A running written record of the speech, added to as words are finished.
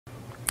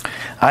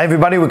Hi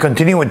everybody, we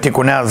continue with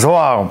Tikkunei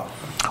Zohar.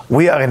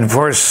 We are in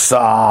verse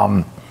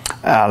Lamed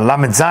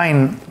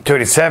Zayin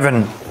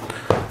 37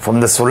 from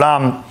the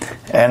Sulam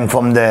and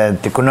from the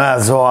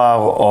Tikkunei Zohar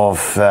of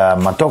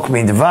Matok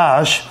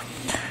Midvash.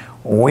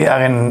 We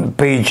are in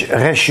page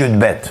Resh Yud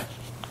Bet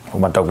of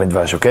Matok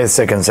Midvash, okay,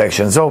 second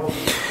section. So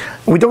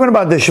we're talking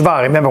about the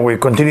Shva. Remember, we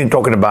continue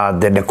talking about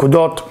the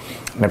Nekudot.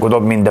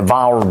 Nekudot mean the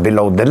vowel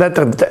below the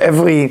letter.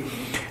 Every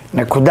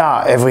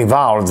Nekudah, every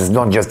vowel is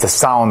not just the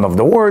sound of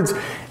the words,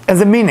 as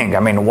a meaning. I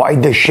mean, why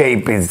the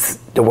shape is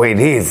the way it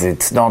is.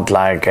 It's not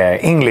like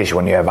English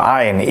when you have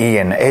I and E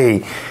and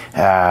A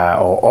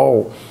or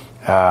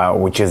O,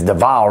 which is the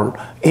vowel.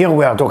 Here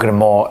we are talking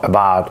more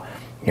about,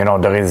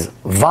 there is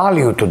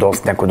value to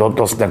those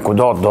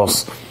nekudot,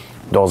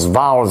 those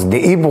vowels. The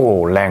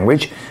Hebrew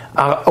language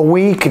are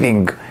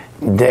awakening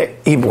the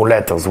Hebrew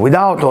letters.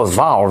 Without those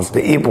vowels,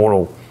 the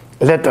Hebrew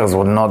letters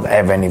would not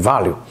have any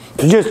value.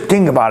 So just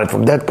think about it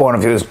from that point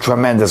of view. It's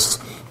tremendous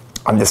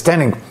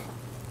understanding.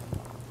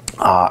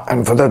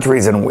 And for that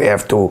reason, we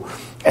have to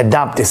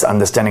adapt this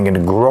understanding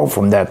and grow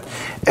from that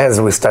as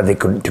we study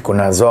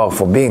Tikkunei Zohar.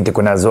 For being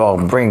Tikkunei Zohar,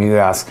 bringing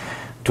us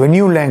to a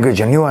new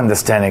language, a new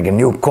understanding, a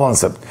new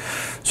concept.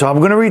 So I'm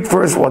going to read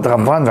first what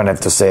Ramban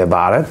have to say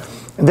about it,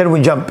 and then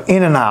we jump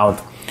in and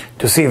out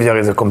to see if there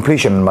is a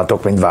completion in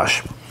Matok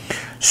Midvash.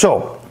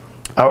 So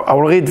I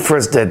will read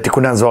first the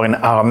Tikkunei Zohar in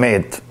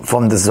Aramaic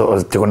from the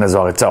Tikkunei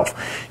Zohar itself.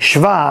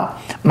 Shva,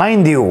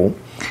 mind you,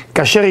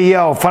 כאשר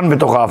יהיה האופן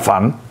בתוך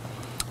האפן,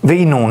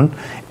 ועינון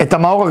את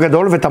המאור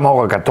הגדול ואת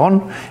המאור הקטון,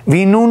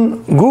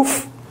 ועינון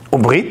גוף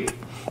וברית,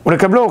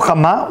 ולקבלו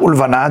חמה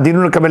ולבנה,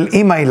 דינו לקבל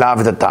אימא הילה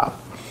ודתה.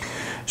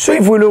 So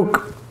if we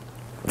look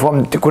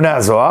from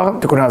Tikkunei Zohar,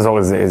 Tikkunei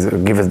Zohar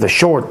give us the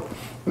short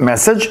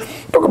message,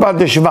 talk about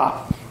the Shva.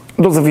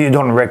 Those of you who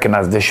don't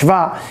recognize the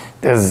Shva,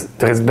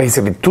 there is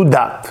basically two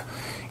dots.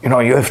 You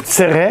have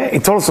Tzere,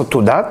 it's also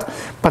two dots,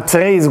 but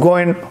Tzere is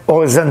going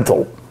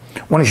horizontal.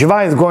 When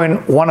Shva is going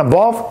one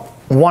above,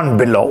 one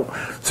below.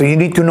 So you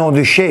need to know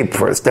the shape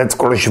first. That's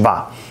called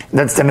Shva.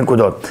 That's the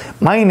Nekudot.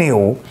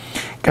 Ma'inihu,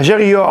 kasher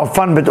yeh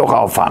afan betoch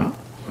afan.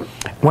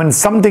 When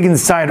something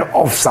inside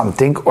of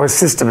something, or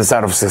system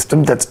inside of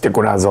system, that's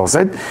Tikkunei Zohar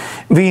said,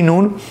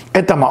 v'inun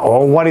et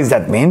ha'ma'or, what does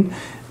that mean?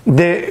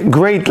 The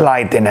great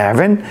light in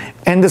heaven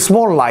and the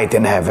small light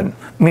in heaven,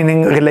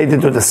 meaning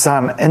related to the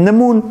sun and the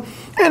moon.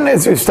 And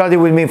as you study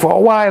with me for a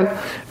while,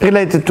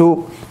 related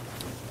to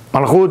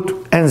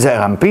Malchut and Zeir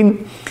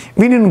Anpin.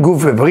 V'inun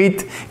guf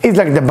v'brit is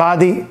like the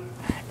body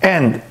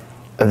and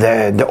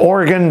the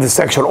organ, the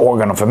sexual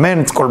organ of a man.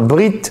 It's called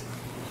brit.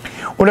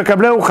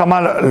 Ulekableu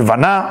chama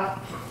levana,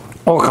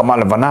 or chama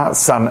levana,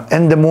 sun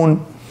and the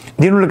moon.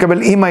 Dinu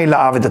lekabel ima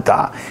ila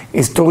avedata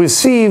is to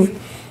receive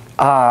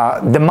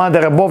the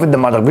mother above and the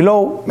mother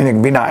below,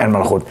 meaning Bina and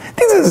Malchut.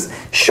 This is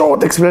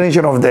short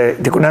explanation of the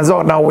Tikkunei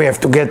Zohar. Now we have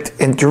to get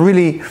into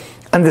really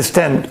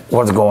understand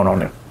what's going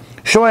on here.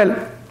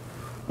 Shoel.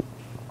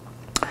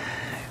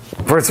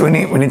 First, we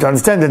need to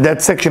understand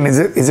that section is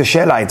a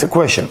shela, it's a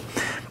question.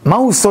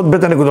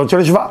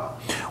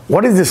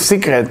 What is the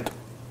secret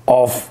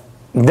of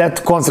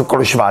that concept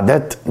called Shva,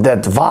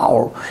 that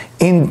vowel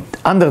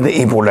under the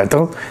Hebrew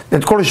letter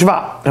that called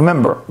Shva?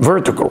 Remember,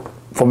 vertical,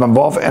 from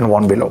above and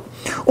one below.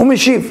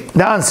 Umeshiv,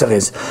 the answer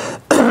is,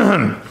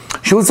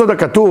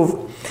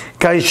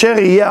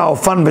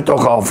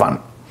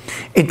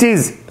 it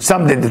is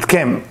something that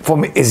came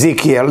from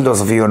Ezekiel.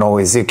 Those of you who know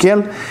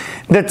Ezekiel,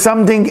 that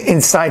something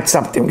inside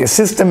something, a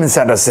system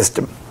inside a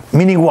system.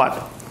 Meaning what?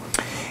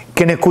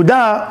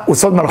 Kenekuda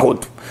usod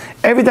malchut.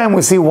 Every time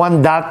we see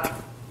one dot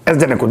as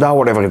the nekuda,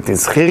 whatever it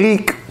is,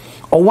 chirik,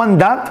 or one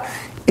dot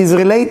is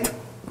related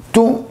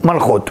to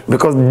malchut,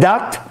 because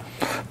dot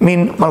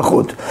mean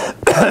malchut.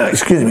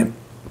 Excuse me.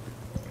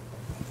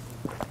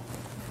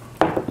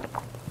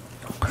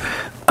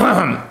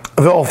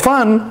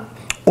 Ve'ofan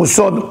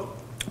usod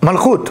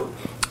malchut.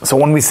 So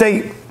when we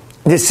say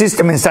the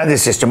system inside the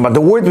system, but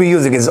the word we're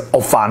using is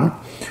ofan,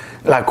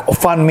 like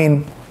ofan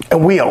mean a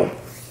wheel.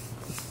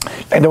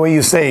 And the way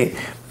you say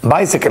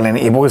bicycle in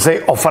Hebrew, you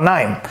say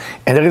ofanaim.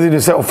 And the reason you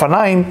say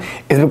ofanaim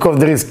is because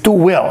there is two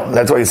wheel.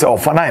 That's why you say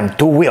ofanaim,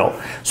 two wheel.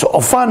 So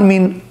ofan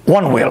mean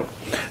one wheel.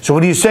 So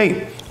when you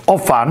say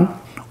ofan,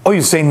 or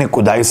you say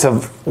nekuda, you say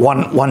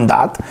one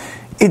dot,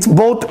 it's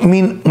both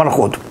mean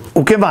malchut.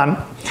 Ukevan,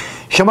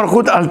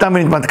 shemalchut alta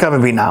minitmatka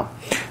bebina.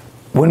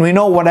 When we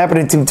know what happened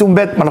in Tzimtzum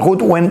Bet,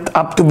 Malchut went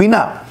up to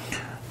Bina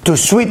to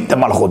sweet the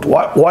Malchut.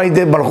 Why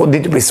did Malchut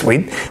need to be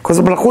sweet? Because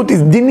Malchut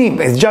is dinim,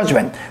 it's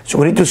judgment. So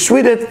we need to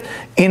sweet it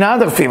in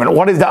other female.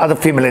 What is the other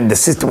female in the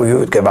system we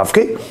use?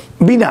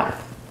 Bina.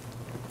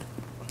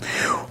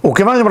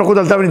 וכיוון שמלכות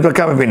עלתה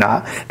ונתפרקה בבינה,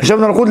 נחשב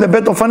מלכות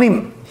לבית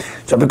אופנים.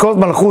 So because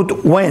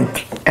Malchut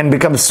went and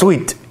became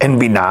sweet and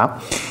Bina,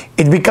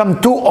 it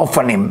became two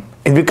ofanim.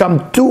 It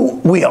became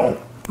two wheel.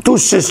 Two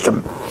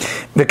system.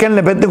 וכן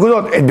לבית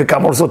נקודות, it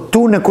become also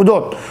two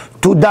נקודות,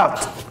 two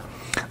dot.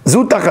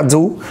 זו תחת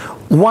זו,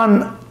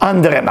 one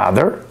under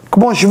another,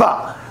 כמו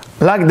שווה,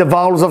 like the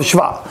vowels of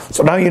Shva.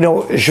 So now you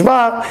know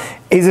Shva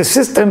is a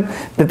system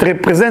that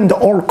represents the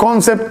whole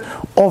concept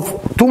of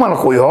two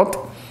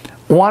מלכויות,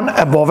 one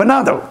above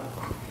another.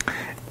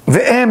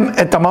 והם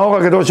את המאור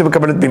הגדול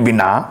שמקבלת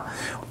בבינה,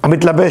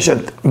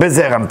 המתלבשת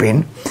בזעיר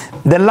אנפין,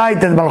 the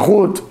light and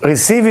מלכות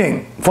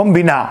receiving from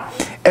בינה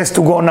has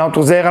to go now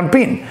to זעיר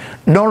אנפין,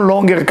 no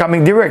longer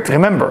coming direct.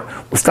 Remember,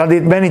 we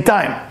studied many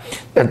times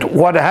that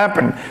what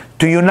happened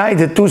to unite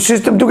the two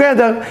systems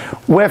together,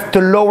 we have to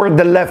lower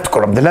the left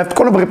column. The left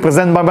column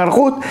represented by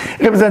מלכות,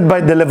 represented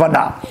by the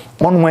לבנה.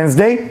 On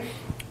Wednesday,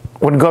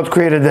 when God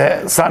created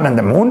the sun and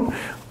the moon,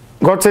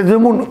 God said to the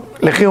moon,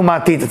 לכי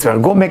ומעטי את עצמך,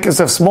 go make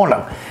yourself smaller.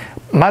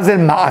 מה זה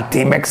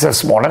מעטי, make yourself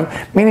smaller?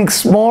 Meaning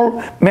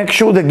small, make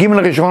sure the גימל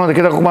הראשון, the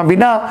כתר חוכמה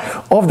בינה,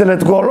 of the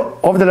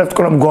left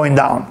column going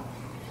down.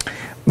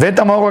 ואת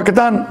המאור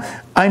הקטן,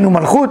 היינו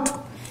מלכות,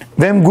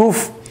 והם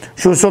גוף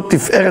שהוא סוד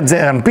תפארת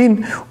זעיר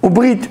אנפין,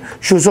 וברית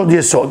שהוא סוד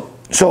יסוד.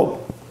 So,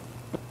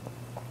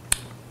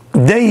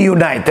 they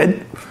united,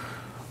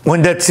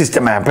 when that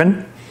system happened,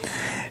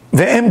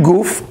 והם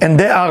גוף, and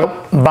they are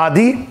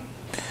body,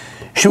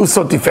 שהוא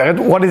סוד תפארת.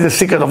 What is the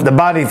secret of the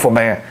body from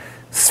a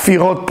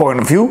ספירות point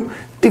of view?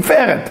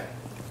 תפארת.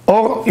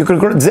 Or you can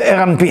call it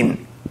זעיר אנפין,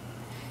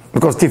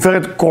 because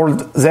תפארת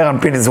called זעיר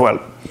אנפין as well.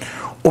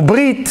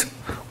 וברית,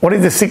 what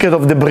is the secret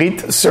of the brit?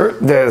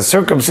 The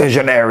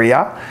circumcision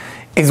area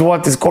is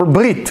what is called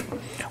brit.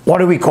 What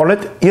do we call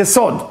it?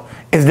 יסוד.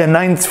 It's the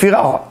ninth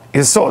ספירה,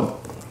 יסוד.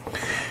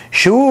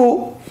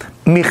 שהוא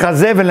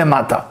מחזה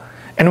ולמטה.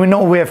 And we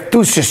know we have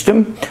two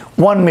systems,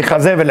 one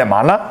מחזה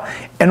ולמעלה,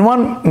 and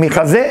one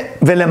מחזה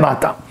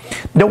ולמטה.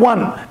 The one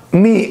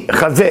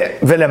מחזה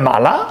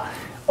ולמעלה,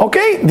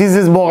 okay, this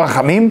is more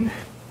רחמים,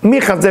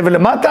 מחזה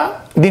ולמטה,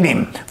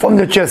 דינים. From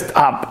the chest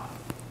up,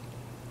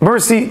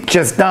 mercy,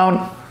 chest down,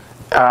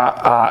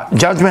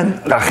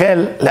 judgment,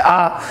 רחל,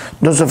 לאה,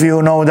 those of you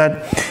who know that,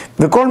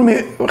 וכל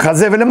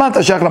מחזה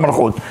ולמטה שייך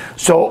למלכות.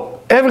 So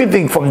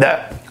everything from the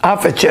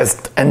upper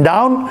chest and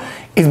down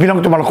is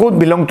belong to מלכות,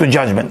 belong to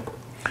judgment.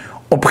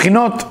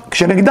 ובחינות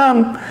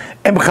כשנגדם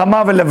הם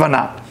חמה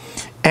ולבנה.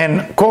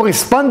 And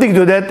corresponding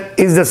to that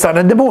is the sun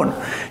and the moon,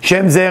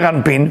 שהם זעיר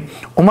אנפין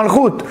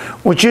ומלכות,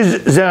 which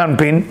is זעיר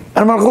אנפין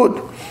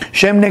ומלכות,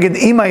 שהם נגד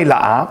אמא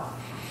הילאה,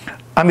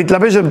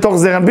 המתלבשת בתוך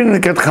זעיר אנפין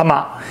נקראת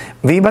חמה,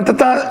 והיא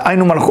בתתה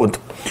היינו מלכות.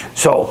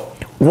 So,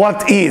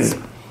 what is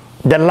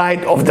the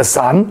light of the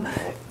sun?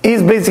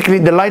 Is basically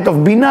the light of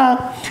בינה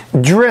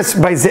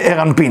dressed by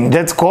זעיר אנפין.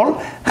 That's called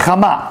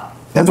חמה.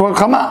 That's what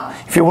חמה.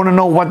 If you want to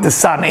know what the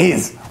sun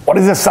is, what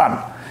is the sun?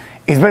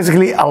 It's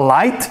basically a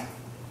light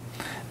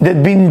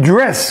that been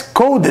dressed,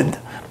 coded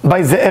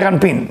by זעיר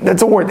אנפין.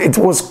 That's a word. It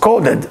was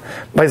coded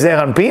by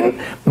זעיר אנפין,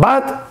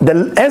 but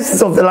the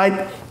essence of the light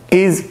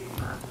is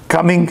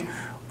coming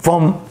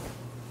from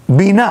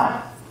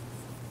בינה.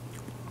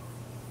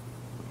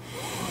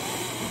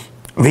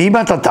 והיא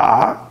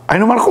בתתה,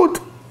 היינו מלכות.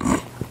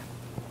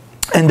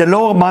 And the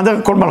lower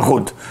mother called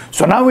מלכות.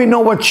 So now we know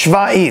what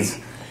Shva is.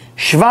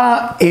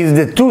 Shva is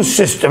the two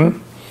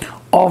system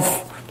of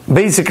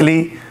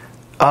basically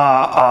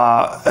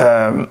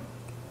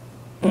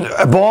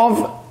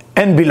above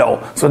and below.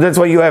 So that's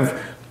why you have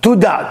two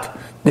dots.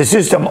 The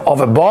system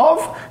of above,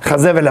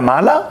 חזה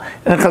ולמעלה,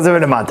 and חזה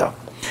ולמטה.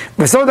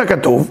 בסוד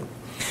הכתוב,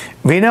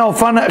 והנה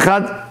האופן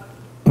אחד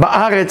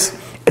בארץ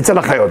אצל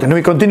החיות. And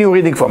we continue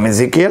reading from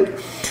Ezekiel.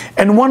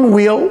 And one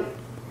wheel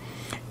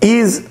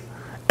is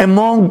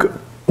among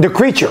the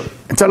creature.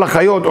 אצל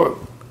החיות, or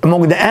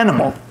among the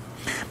animal.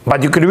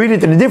 But you can read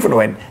it in a different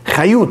way.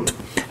 חיות.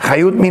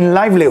 חיות mean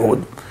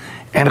livelihood.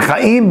 And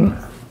חיים,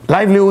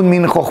 livelihood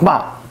mean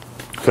חוכמה.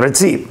 So let's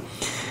see.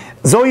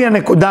 זוהי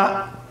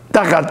הנקודה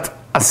תחת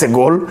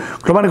הסגול,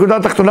 כלומר הנקודה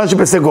התחתונה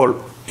שבסגול.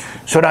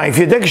 So now if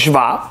you take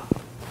Shva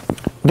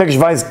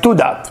is two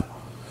dots.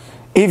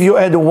 If you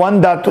add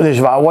one dot to the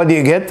Shva, what do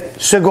you get?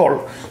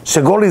 Segol.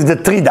 Segol is the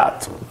three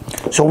dot.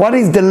 So what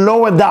is the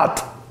lower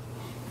dot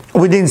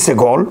within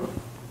סגול?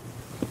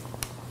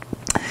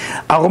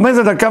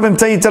 הרומזת על קו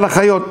אמצעי אצל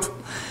החיות,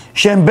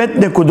 שהן בית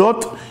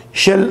נקודות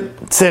של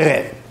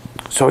צרה.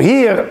 So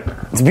here,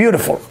 it's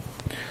beautiful.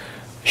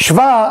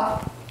 Shva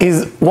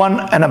is one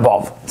and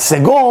above.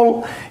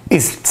 Segol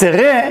is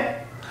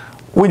tsere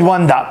with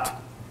one dot.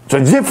 So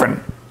it's different.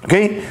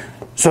 Okay?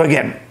 So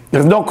again,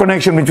 there's no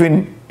connection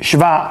between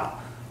Shva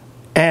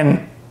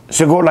and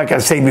Segol like I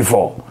said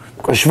before.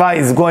 Because Shva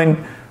is going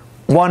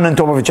one on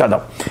top of each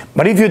other.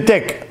 But if you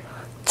take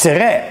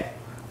tsere,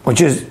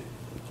 which is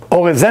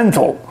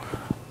horizontal,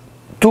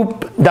 two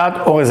dot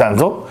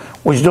horizontal,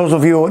 which those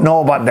of you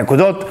know about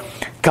Nekudot,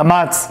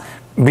 Kamatz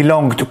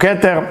belong to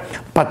Keter,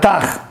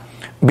 Patach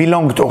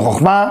belong to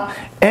Chokhmah,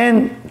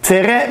 and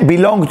Tzere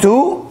belong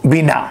to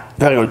Bina.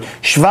 Very good.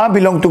 Shva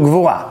belong to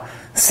Gvura.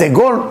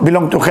 Segol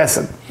belong to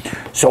Chesed.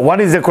 So what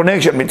is the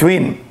connection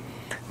between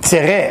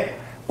Tzere,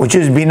 which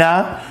is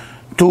Bina,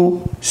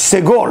 to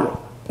Segol,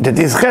 that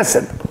is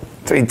Chesed?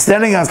 So it's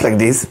telling us like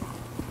this.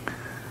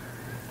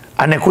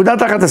 הנקודה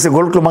תחת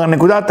הסגול, כלומר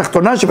הנקודה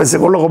התחתונה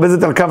שבסגול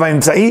רובזת על קו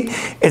האמצעי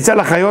אצל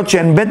החיות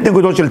שהן בית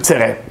נקודות של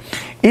צרה.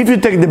 If you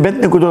take the בית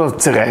נקודות של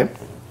צרה,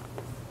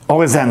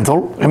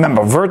 horizontal,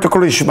 remember,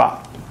 vertical is Shva,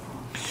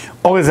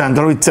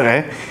 horizontal is צרה,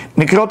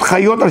 נקראות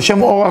חיות על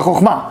שם אור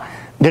החוכמה.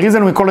 The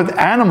reason we call it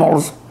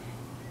animals,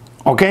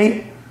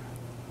 okay,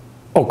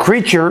 or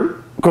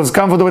creature, because it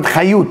comes from the word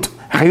חיות.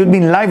 חיות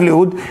means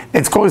livelihood,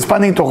 it's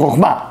corresponding to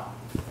חוכמה.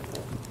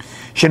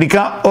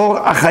 שנקרא אור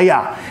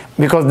החיה.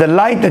 Because the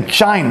light that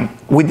shine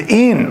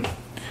within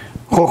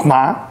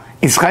חוכמה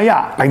is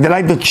חיה. Like the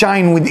light that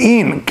shine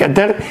within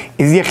כתר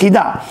is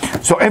יחידה.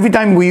 So every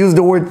time we use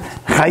the word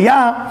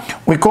חיה,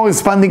 we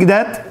corresponding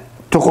that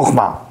to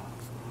חוכמה.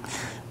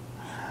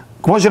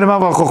 כמו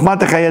שנאמר, חוכמה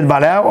תחיה את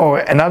בעליה, or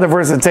another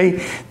verse that say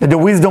that the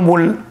wisdom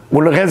will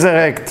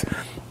resurrect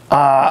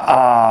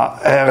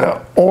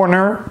her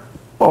owner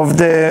of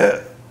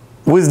the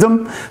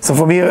wisdom. So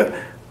from here,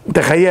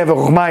 תחיה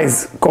וחוכמה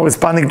is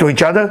corresponding to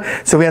each other.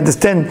 So we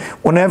understand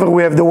whenever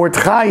we have the word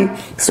חי,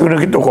 so we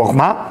get to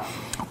חוכמה.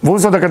 והוא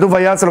זאת הכתוב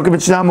ויעש אלוקים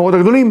את שני המאורות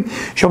הגדולים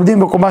שעומדים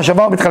בקומה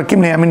שווה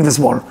ומתחלקים לימין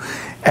ושמאל.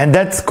 And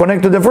that's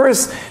connected to the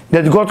verse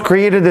that God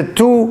created the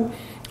two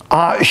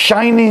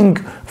shining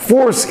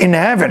force in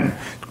heaven,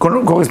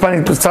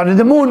 corresponding to the sun and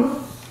the moon,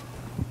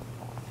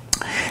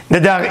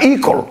 that they are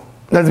equal.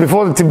 That's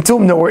before the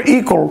Tzimtzum, they were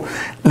equal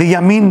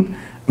לימין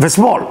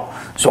ושמאל.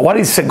 So what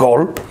is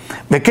סגול?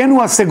 וכן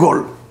הוא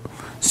הסגול.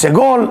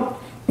 סגול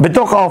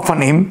בתוך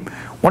האופנים,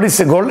 what is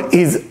סגול?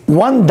 is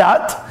one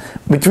dot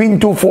between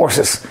two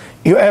forces.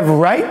 You have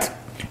right,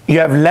 you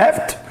have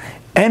left,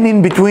 and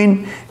in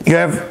between you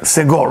have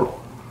סגול.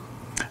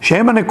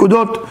 שהם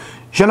הנקודות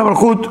של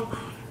המלכות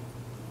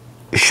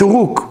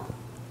שורוק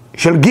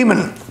של ג'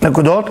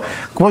 נקודות,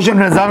 כמו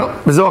שנעזר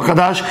בזוהר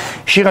חדש,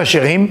 שיר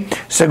השירים,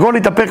 סגול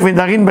התהפך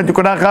ונערין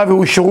בתיקונה אחריו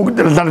והוא שורוק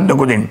לדלת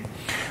נקודין.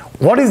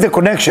 What is the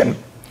connection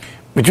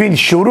between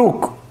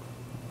shuruk,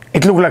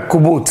 it looks like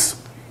kubutz,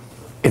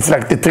 it's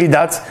like the three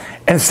dots,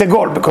 and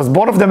segol, because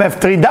both of them have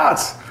three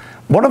dots.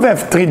 Both of them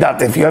have three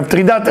dots. If you have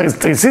three dots, there is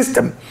three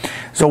system.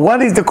 So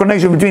what is the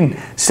connection between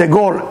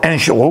segol and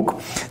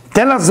shuruk?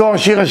 תן לחזור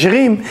שיר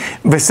השירים,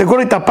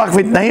 וסגול התהפך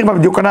והתנער בה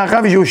בדיוקנה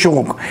אחריו שהוא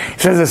שורוק.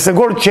 So the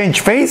סגול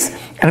change face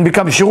and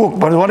become שורוק.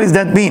 But what does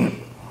that mean?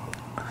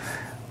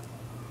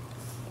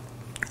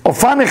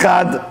 אופן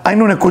אחד,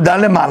 היינו נקודה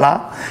למעלה,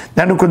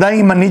 זה הנקודה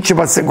הימנית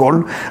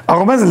שבסגול,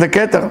 הרומזת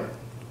לכתר,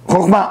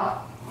 חוכמה.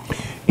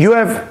 You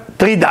have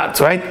three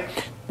dots, right?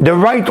 The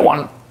right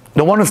one,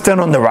 the one who stand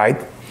on the right,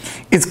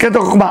 it's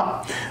כתר חוכמה.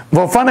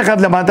 ואופן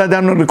אחד למטה, זה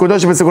הנקודה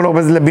שבסגול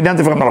הרומזת לבינת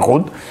תפארת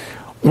מלכות.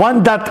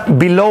 One dot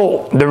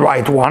below the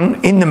right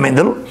one, in the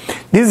middle,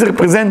 this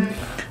represent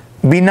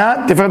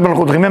Bina Tiferet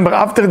Malchut. Remember,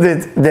 after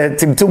the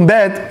Tzimtzum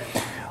Bet,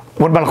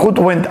 when Malchut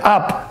went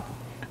up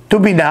to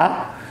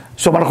Bina,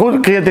 so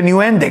Malchut created a new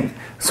ending.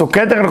 So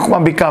Keter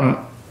Chokmah become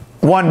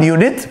one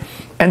unit,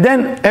 and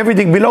then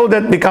everything below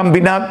that become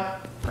Bina,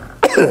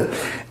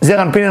 Zeir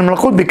Anpin and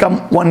Malchut become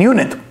one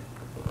unit.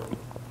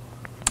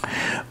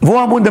 והוא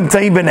עמוד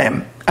אמצעי ביניהם.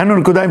 אנו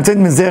נקודה אמצעית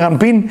מזעיר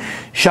אנפין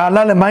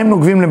שעלה למים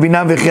נוקבים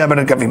לבינה והכריע בין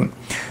הקווים.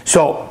 So,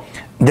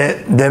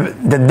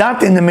 the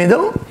dot in the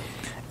middle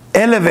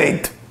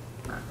elevate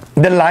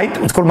the light,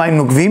 what's called מים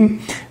נוקבים,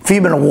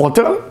 female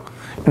water.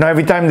 You know,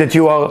 every time that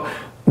you are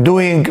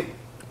doing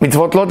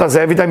mitzvot lotas,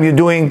 every time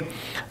you're doing,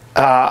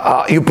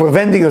 you're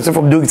preventing yourself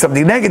from doing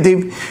something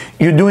negative,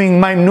 you're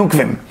doing מים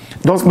נוקבים.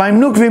 Those מים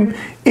נוקבים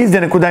is the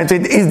נקודה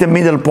אמצעית, is the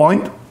middle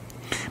point.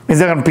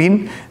 מזעיר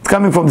אנפין, it's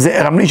coming from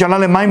זעיר אנפין, שעלה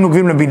למים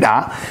נוקבים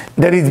לבינה,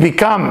 that it's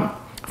become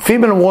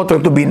female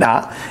water to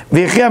בינה,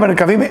 והכריע בין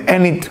הקווים,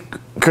 and it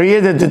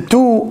created the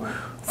two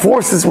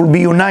forces will be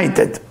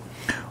united.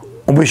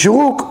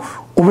 ובשורוק,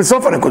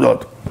 ובסוף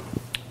הנקודות.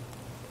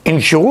 In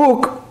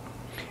שורוק,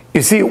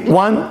 you see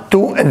 1,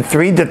 2, and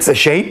 3, that's a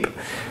shape,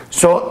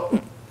 so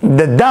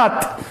the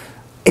dot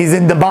is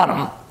in the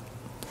bottom.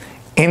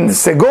 In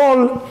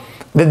סגול,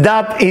 the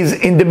dot is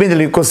in the middle.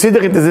 You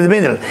consider it as in the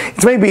middle.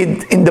 It's maybe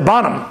in the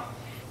bottom,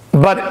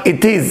 but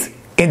it is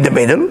in the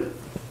middle.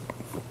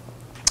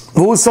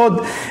 והוא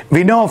סוד,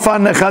 והנה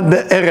אופן אחד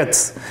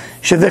בארץ,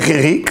 שזה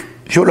חיריק,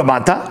 שהוא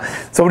למטה.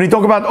 So when we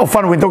talk about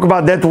אופן, we talk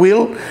about that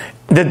wheel,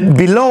 that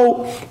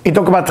below, we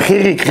talk about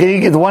חיריק.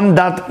 חיריק is one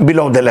dot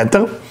below the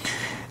letter.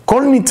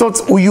 כל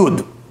ניצוץ הוא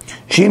יוד,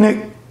 שהיא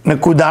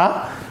נקודה,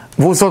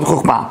 והוא סוד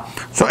חוכמה.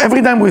 So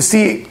every time we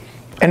see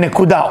a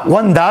נקודה,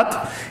 one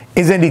dot,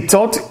 is a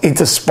nitzot,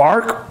 it's a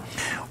spark,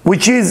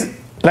 which is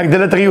like the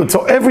letter Yud.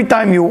 So every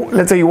time you,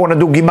 let's say you want to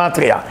do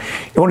gematria,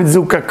 you want to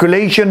do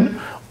calculation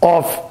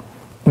of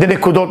the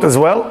nekudot as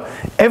well,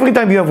 every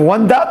time you have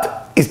one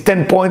dot, it's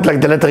 10 points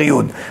like the letter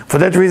Yud. For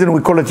that reason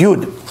we call it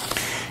Yud.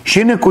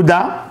 Shi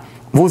nekuda,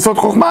 והוא סוד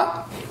חוכמה.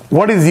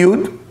 What is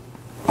Yud?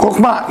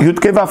 חוכמה, Yud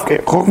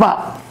כו' חוכמה.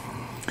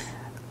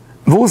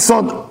 והוא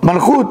סוד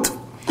מלכות,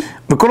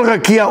 וכל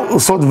רקיע הוא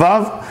סוד ו',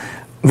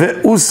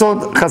 והוא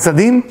סוד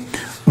חסדים,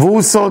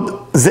 והוא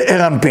סוד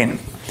זעיר אנפין.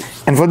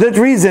 And for that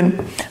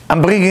reason,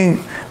 I'm bringing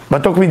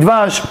מתוק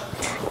מדבש,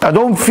 I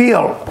don't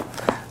feel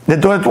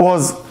that it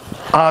was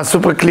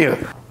super clear.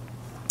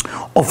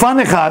 אופן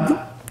אחד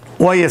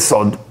הוא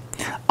היסוד,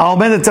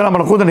 העומד אצל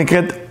המלכות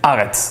הנקראת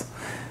ארץ,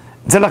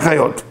 אצל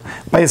החיות.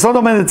 והיסוד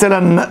עומד אצל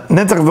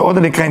הנצח ועוד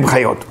הנקראים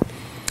חיות.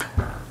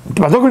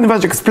 מתוק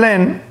מדבש explain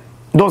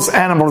those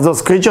animals,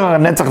 those creatures are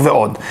נצח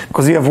ועוד.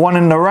 Because you have one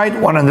on the right,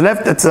 one on the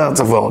left, that's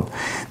נצח ועוד.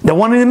 The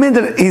one in the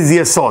middle is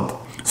יסוד.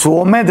 So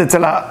הוא עומד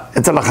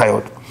אצל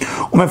החיות.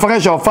 הוא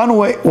מפרש שהאופן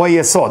הוא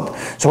היסוד.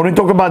 So when we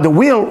talk about the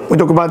wheel, we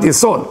talk about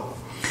יסוד.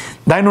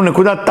 דהיינו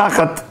נקודה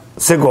תחת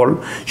סגול,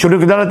 שהוא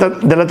נקודה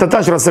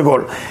דלתתה של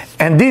הסגול.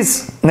 And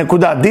this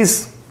נקודה,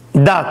 this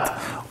dot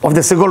of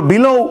the סגול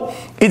below,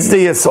 it's the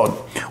יסוד.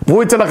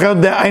 והוא אצל החיות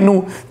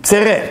דהיינו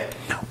צרה.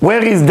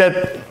 Where is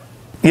that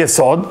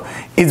יסוד?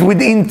 It's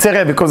within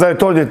צרה, because I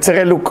told you,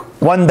 צרה look,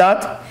 one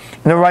dot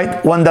in the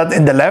right, one dot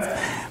in the left.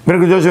 So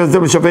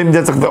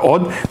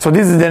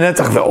this is the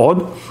נצח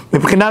ועוד,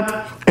 מבחינת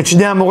את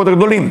שני המאורות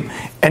הגדולים.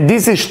 And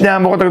this is שני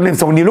המאורות הגדולים.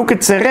 So when you look at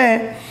צרה,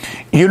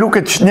 you look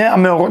at שני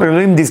המאורות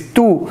הגדולים, these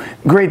two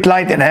great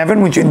light in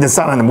heaven, which is the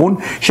sun and the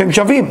moon, שהם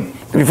שווים.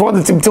 Before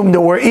the צמצום, they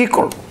were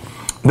equal.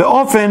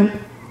 באופן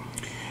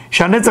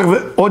שהנצח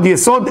ועוד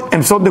יסוד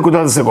הם סוד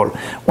נקודת הסגול.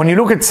 When you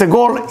look at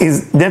סגול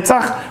is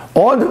נצח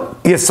עוד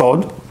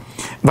יסוד,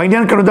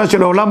 והעניין כנודע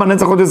שלעולם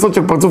הנצח עוד יסוד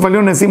של פרצוף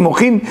עליון נעשים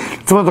מוחין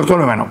צומת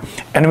תחתון ממנו.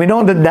 And we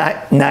know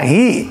that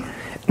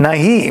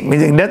נהי,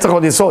 meaning נצח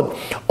עוד יסוד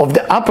of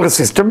the upper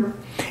system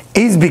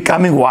is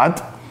becoming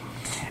what?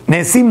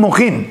 נעשים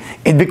מוחין.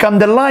 It becomes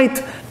the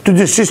light to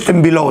the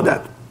system below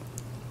that.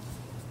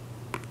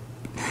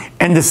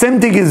 And the same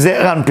thing is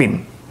זעיר אנפין.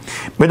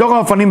 בתוך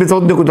האופנים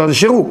בצורת נקודת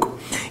השירוק.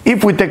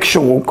 If we take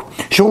שירוק,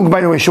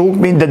 by the way, שירוק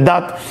means the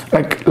dot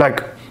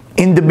like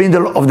in the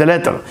middle of the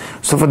letter.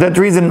 So for that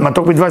reason,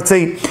 מתוק מדבש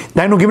say,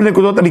 דהיינו גימל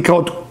נקודות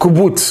הנקראות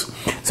קובוץ.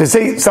 So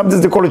say,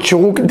 sometimes they call it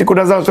שירוק,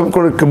 נקודה זר, some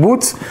call it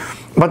קובוץ,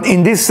 but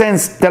in this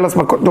sense, tell us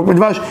מתוק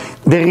מדבש,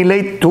 they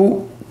relate to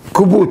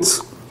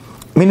קובוץ,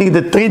 meaning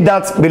the three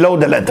dots below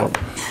the letter.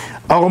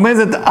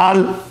 הרומזת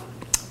על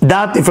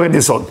דעת תפארת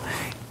יסוד.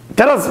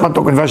 Tell us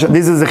מתוק מדבש,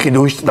 this is the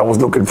חידוש that I was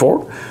looking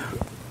for,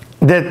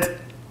 that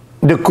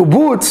the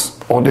קובוץ,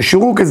 or the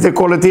שירוק as they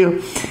call it here,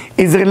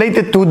 is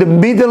related to the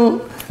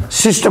middle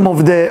system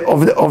of the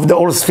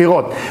all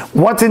sphirot.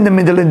 What's in the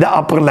middle, in the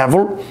upper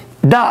level?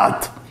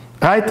 Da'at,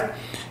 right?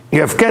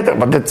 You have Keter,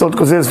 but that's not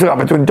considered sphira.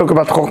 But when you talk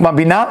about Chokhmah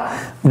Binah,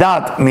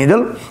 Da'at,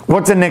 middle.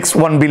 What's the next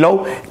one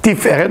below?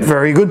 Tiferet,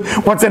 very good.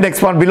 What's the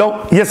next one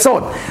below?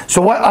 Yesod.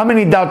 So how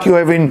many Da'at you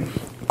have in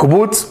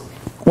Kubutz?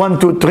 1,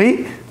 2,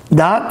 3.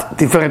 Da'at,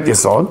 Tiferet,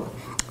 Yesod.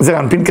 זה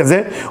רנפין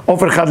כזה,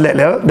 אופן אחד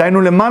לאלר,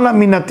 דהיינו למעלה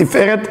מן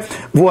התפארת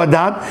והוא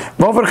הדעת,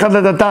 ואופן אחד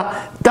לדעתה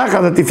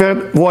תחת התפארת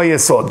והוא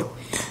היסוד.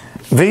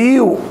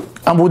 ויהיו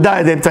עמודה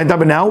עד אמצעיתה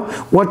בנאו,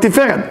 הוא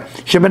התפארת,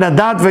 שבין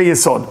הדעת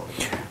והיסוד.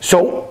 So,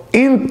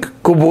 in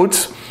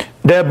קובוץ,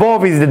 the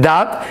above is the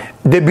דעת,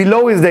 the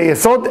below is the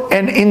יסוד,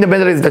 and in the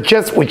middle is the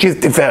chest, which is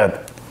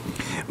תפארת.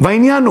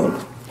 והעניין הוא,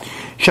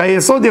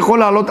 שהיסוד יכול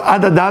לעלות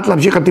עד הדעת,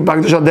 להמשיך הטיפה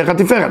הקדושה דרך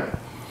התפארת.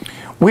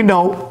 We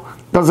know,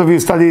 those of you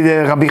study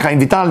the Rabbi Chaim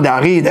Vital, the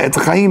Ari, the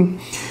Etz Chaim,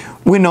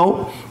 we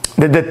know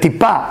that the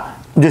tipa,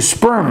 the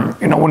sperm,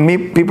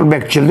 when people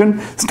make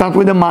children, start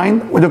with the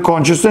mind, with the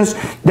consciousness,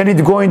 then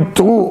it's going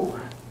through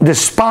the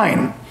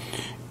spine,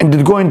 and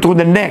it's going through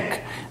the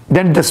neck,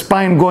 then the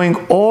spine going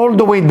all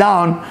the way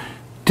down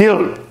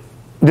till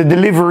the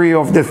delivery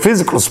of the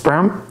physical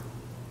sperm.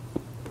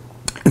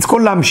 It's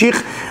called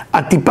להמשיך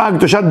הטיפה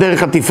הקדושה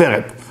דרך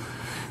התפארת.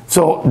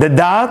 So the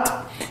da'at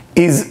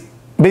is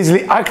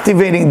basically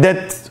activating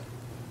that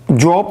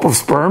drop of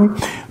sperm,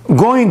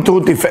 going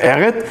through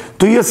תפארת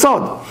to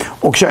יסוד.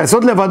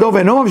 וכשהיסוד לבדו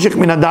ואינו ממשיך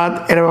מן הדעת,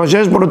 אלא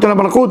ממשיך בו נותן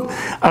המלכות,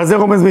 על זה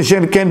רומז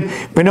משל כן,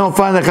 ואינו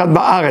הופעה אחד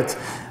בארץ.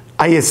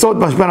 היסוד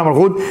משפיע על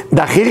המלכות,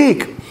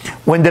 דחיריק.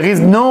 When there is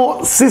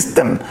no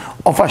system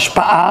of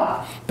השפעה,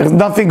 there's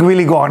nothing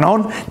really going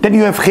on, then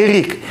you have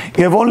חיריק.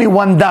 You have only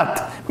one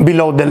dot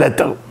below the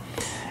letter.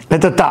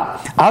 לטאטה.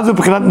 אז הוא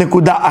מבחינת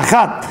נקודה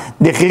אחת,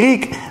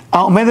 דחיריק,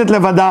 העומדת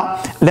לבדה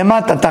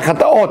למטה,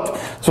 תחת האות.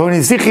 So when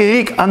you see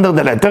חיריק under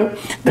the letter,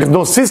 there's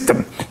no system,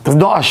 there's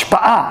no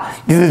השפעה.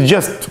 This is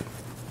just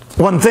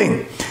one thing.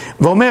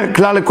 ואומר,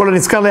 כלל לכל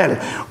הנזכר לאלה.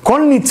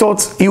 כל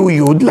ניצוץ יהיו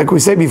יוד, like we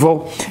said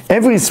before,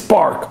 every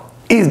spark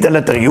is the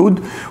letter יוד,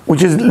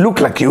 which is look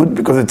like יוד,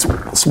 because it's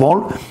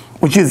small,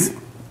 which is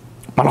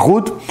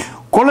מלכות.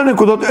 כל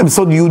הנקודות הם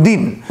סוד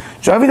יהודים.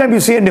 So every time you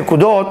see a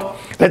נקודות,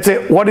 let's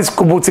say, what is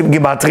קובוץ in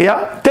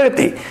Gematria?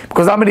 30.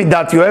 Because how many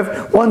dots you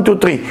have? 1, 2,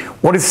 3.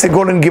 What is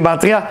סגול in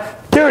Gematria?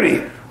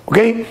 30.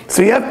 Okay?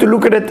 So you have to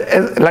look at it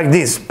as, like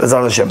this,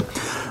 בעזרת השם.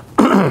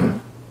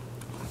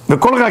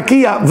 וכל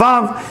רקיע, ו',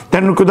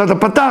 תן נקודת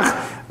הפתח,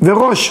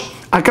 וראש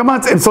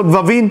הקמץ הם סוד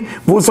ובין,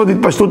 והוא סוד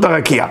התפשטות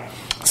הרקיע.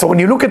 So when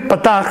you look at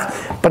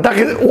patach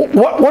is,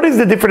 what is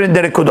the difference in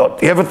the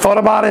nekudot? You ever thought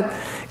about it?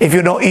 If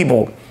you know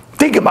Hebrew.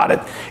 Think about it.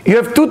 You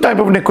have two type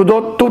of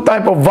nekudot, two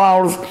type of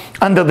vowels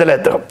under the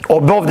letter, or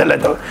above the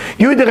letter.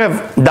 You either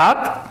have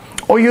dat,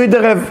 or you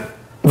either have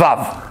vav.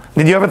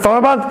 Did you ever thought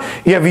about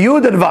it? You have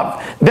yud and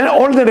vav. Then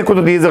all the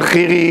nekudot is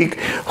chirik,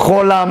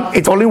 cholam,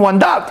 it's only one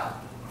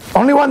dot.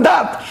 Only one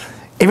dot.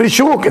 Even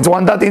shuruk, it's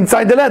one dot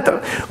inside the letter.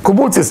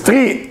 Kubutz is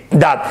 3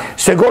 dot.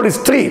 Segol is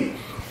 3.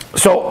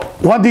 So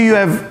what do you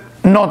have?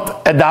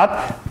 Not a dot,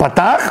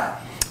 patach,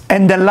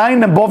 and the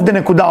line above the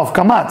nekuda of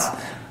kamatz.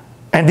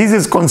 And this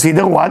is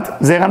considered what?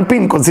 זעיר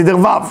אנפין, considered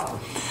וו.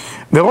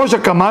 וראש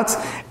הקמץ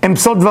הם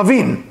סוד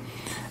ווים.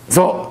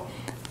 So,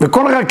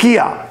 וכל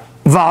רקיע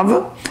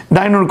וו,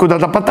 דהיינו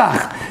נקודת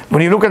הפתח.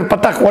 When you look at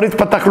פתח, what does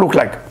פתח look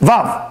like? וו,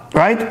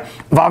 right?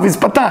 וו is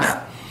פתח.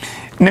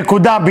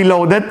 נקודה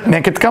below that,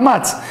 make it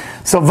קמץ.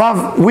 So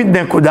וו with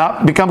נקודה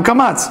become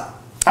קמץ.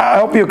 I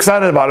hope you're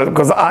excited about it,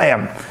 because I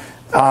am.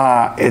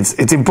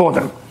 It's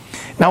important.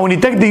 Now when you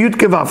take the Yud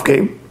Ke Vav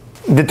Ke,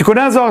 the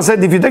Tikkunei Zohar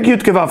said if you take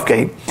Yud Ke Vav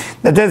Ke,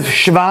 that has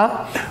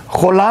Shva,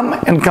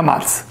 Cholam, and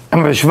Kamatz.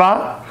 And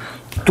Shva,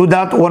 two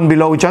dots, one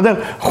below each other.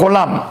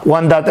 Cholam,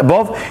 one dot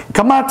above.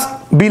 Kamatz,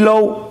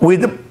 below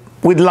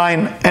with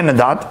line and a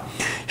dot.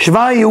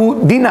 Shva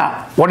Yu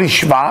Dina. What is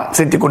Shva?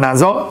 Said Tikkunei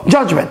Zohar,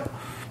 judgment,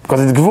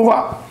 because it's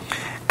Gvura.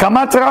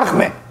 Kamatz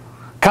Rachme.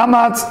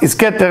 Kamatz is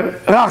Keter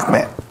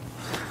Rachme.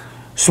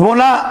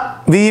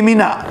 Shmona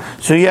v'yimina.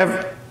 So you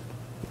have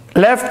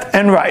left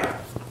and right.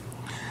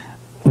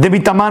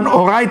 Debitaman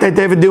or right,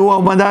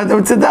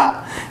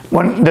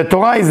 when the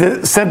Torah is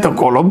the center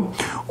column,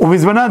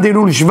 ובזמנה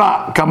דהיינו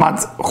לשווה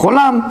קמץ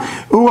חולם,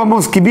 הוא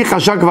עמוס כי בי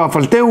חשק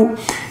ואפלתהו,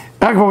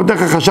 רק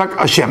במותיך חשק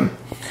השם.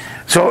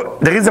 So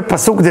there is a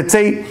pasuk that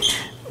say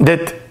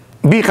that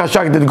בי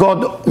חשק, that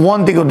God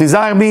wanting or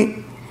desire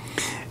me,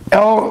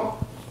 or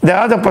the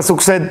other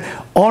pasuk said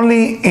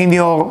only in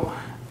your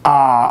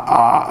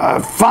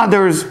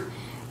father's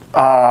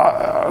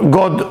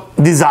God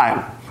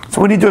desire.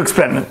 So we need to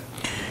explain it.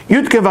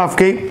 Yud Ke Vav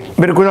Ke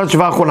b'nekudat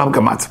Shva Cholam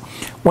Kamatz.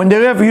 When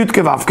they have Yud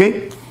Ke Vav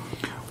Ke,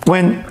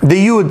 when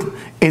the Yud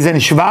is in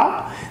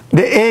Shva,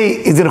 the A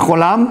is in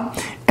Cholam,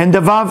 and the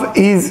Vav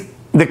is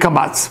the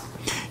Kamatz.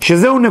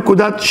 Shezeu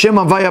nekudat Shem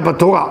Havaya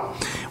b'Torah.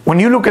 When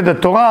you look at the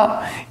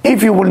Torah,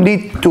 if you will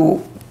need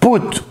to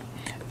put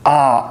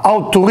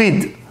out to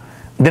read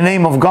the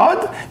name of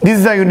God, this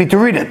is how you need to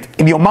read it.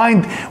 In your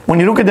mind, when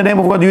you look at the name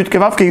of God, Yud Ke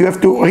Vav Ke, you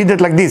have to read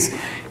it like this.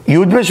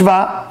 Yud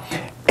b'Shva,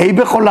 A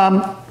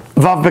b'Cholam,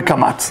 Vav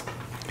b'Kamatz.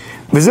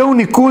 וזהו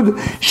ניקוד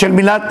של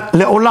מילת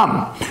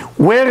לעולם.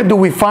 Where do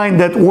we find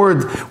that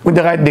word with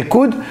the right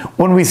ניקוד?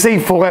 When we say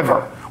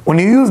forever. When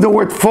you use the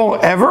word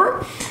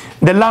forever,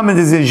 the lamed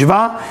is in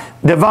Shva,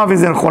 the Vav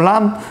is in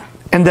Cholam,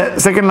 and the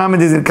second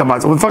lamed is in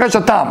Kamatz. ומפרש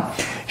הטעם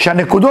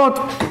שהנקודות,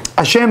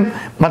 השם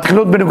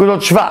מתחילות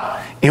בנקודות שווה.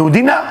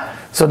 יהודינה.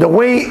 So the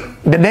way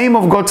the name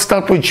of God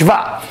starts with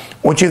Shva,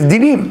 which is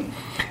dinim,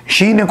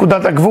 שהיא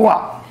נקודת הגבורה.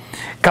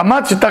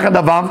 קמץ שתחת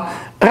הוו,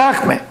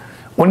 רחמה.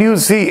 When you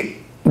see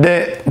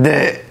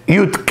the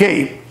Yud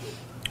K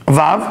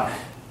Vav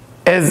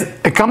as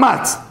a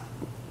kamatz.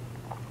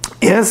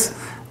 Yes? I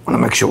want to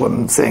make sure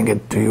I'm saying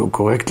it to you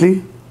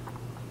correctly.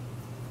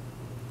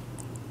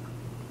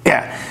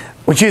 Yeah.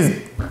 Which is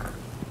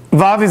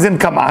Vav is in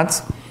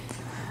kamatz.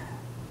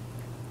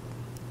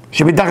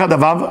 שמתחת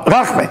הוו,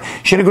 רחמה,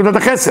 שנקודת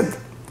החסד.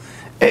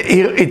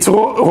 It's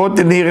wrote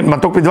here in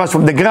מתוק בדבש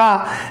from the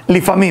gra,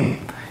 לפעמים.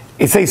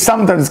 It says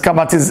sometimes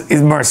kamatz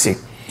is mercy.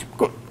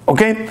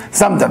 Okay?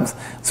 Sometimes.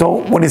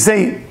 So when you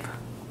say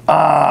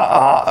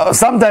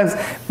sometimes,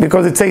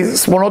 because it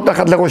says שמאלות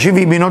תחת לראשי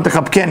וימינות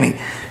תחבקני,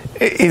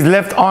 his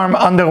left arm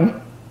under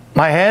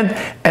my head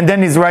and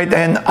then his right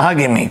hand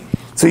hugging me.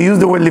 So you use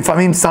the word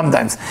לפעמים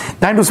sometimes.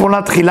 דהיינו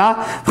שמאלה תחילה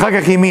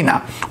ואחר כך ימינה.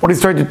 What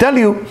he's trying to tell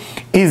you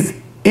is,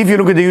 if you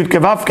look at the Yud Ke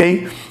Vav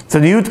Ke, so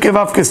the Yud Ke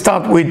Vav Ke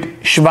start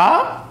with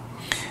Shva,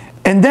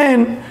 and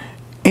then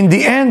in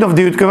the end of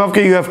the Yud Ke Vav Ke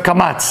you have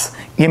kamatz,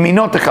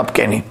 ימינות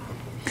תחבקני.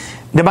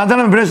 What's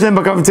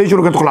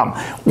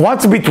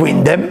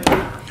between them?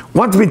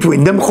 What's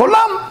between them?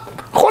 Cholam.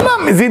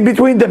 Cholam is in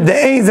between them. The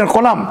A is in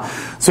Cholam.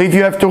 So if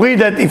you have to read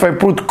that, if I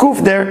put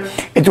kuf there,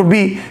 it will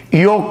be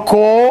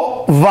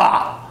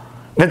Yokova.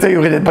 That's how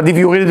you read it. But if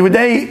you read it with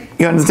A,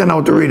 you understand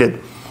how to read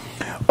it.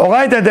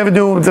 Alright,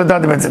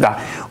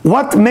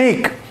 what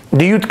make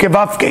the Yud Ke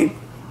Vav Ke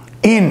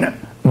in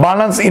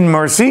balance, in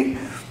mercy?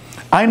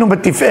 היינו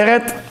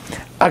בתפארת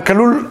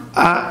הכלול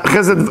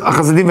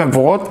החסדים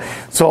והגבורות.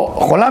 So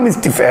חולם is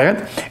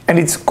תפארת, and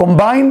it's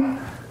combined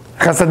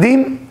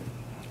חסדים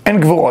and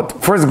גבורות.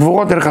 First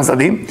גבורות and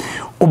חסדים.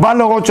 הוא בא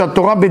להראות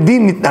שהתורה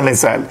בדין ניתנה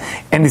לישראל.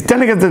 And he's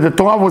telling us that the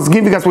Torah was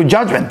giving us with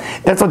judgment.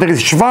 That's why there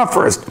is shva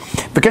first.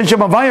 וכן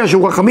שם הוויה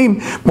שהוא רחמים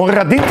מעורר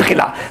הדין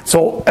תחילה.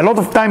 So a lot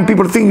of time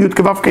people think Yud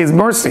Ke Vav Ke is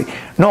mercy.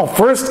 No,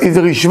 first is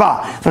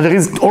shva. So there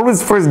is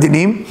always first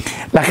dinim.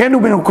 לכן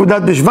הוא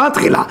בנקודת בשבע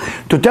תחילה.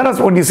 To tell us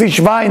when you see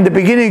shva in the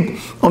beginning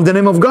of the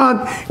name of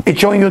God, it's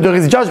showing you there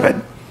is judgment.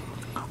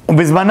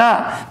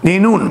 ובזמנה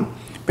דהינון.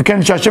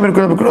 וכן שהשם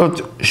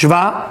בנקודות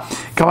שווה,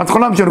 קמץ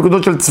חולם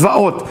שנקודות של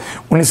צבאות.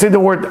 When you say the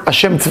word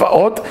השם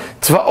צבאות,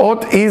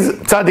 צבאות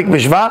is צדיק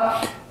בשווה,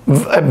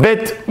 ב'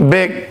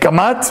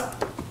 בקמץ,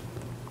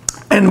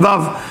 אין ו'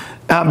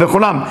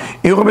 בחולם.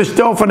 יראו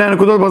בשתי אופני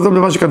הנקודות ברזות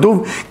במה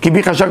שכתוב, כי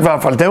בי חשק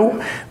ואפלתהו,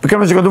 וכן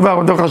מה שכתוב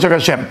ואפלתהו חשק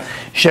השם.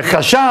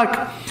 שחשק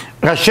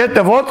ראשי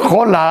תיבות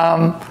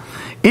חולם.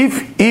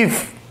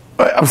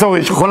 I'm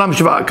sorry, חולם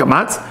שווה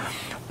קמץ.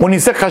 When you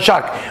say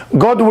chashak,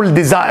 God will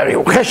desire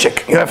you.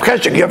 Cheshek, you have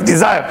cheshek, you have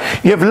desire,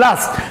 you have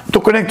lust to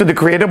connect to the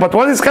Creator. But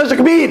what does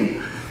cheshek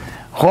mean?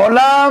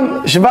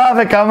 cholam, shva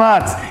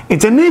vekamatz.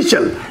 It's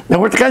initial. The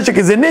word cheshek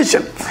is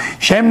initial.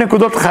 Shem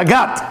nekudot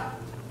chagat.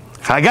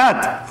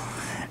 Chagat.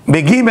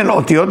 Begimel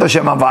otiyot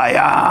Hashem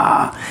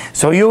Havaya.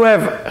 So you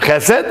have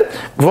chesed,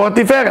 gvura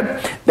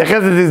tiferet. The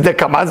chesed is the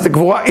kamatz, the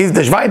gvura is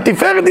the shva, and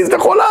tiferet is the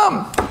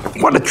cholam.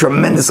 What a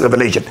tremendous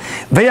revelation.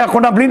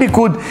 Ve'achona bli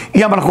nikud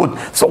iya malchut.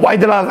 So why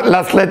the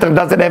last letter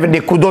doesn't have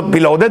nikudot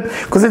below that?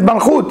 Because it's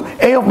malchut.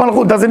 A of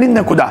malchut doesn't need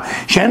nekuda.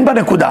 She'en ba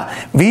nekuda.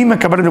 Ve'im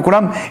mekabelet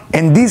mekulam.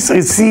 And this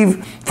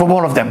receive from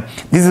all of them.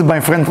 This is my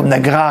friend from the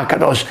Gra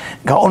Kadosh,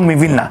 Gaon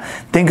Mivilna.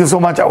 Thank you so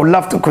much. I would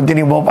love to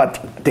continue more, but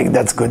I think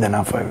that's good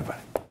enough for everybody.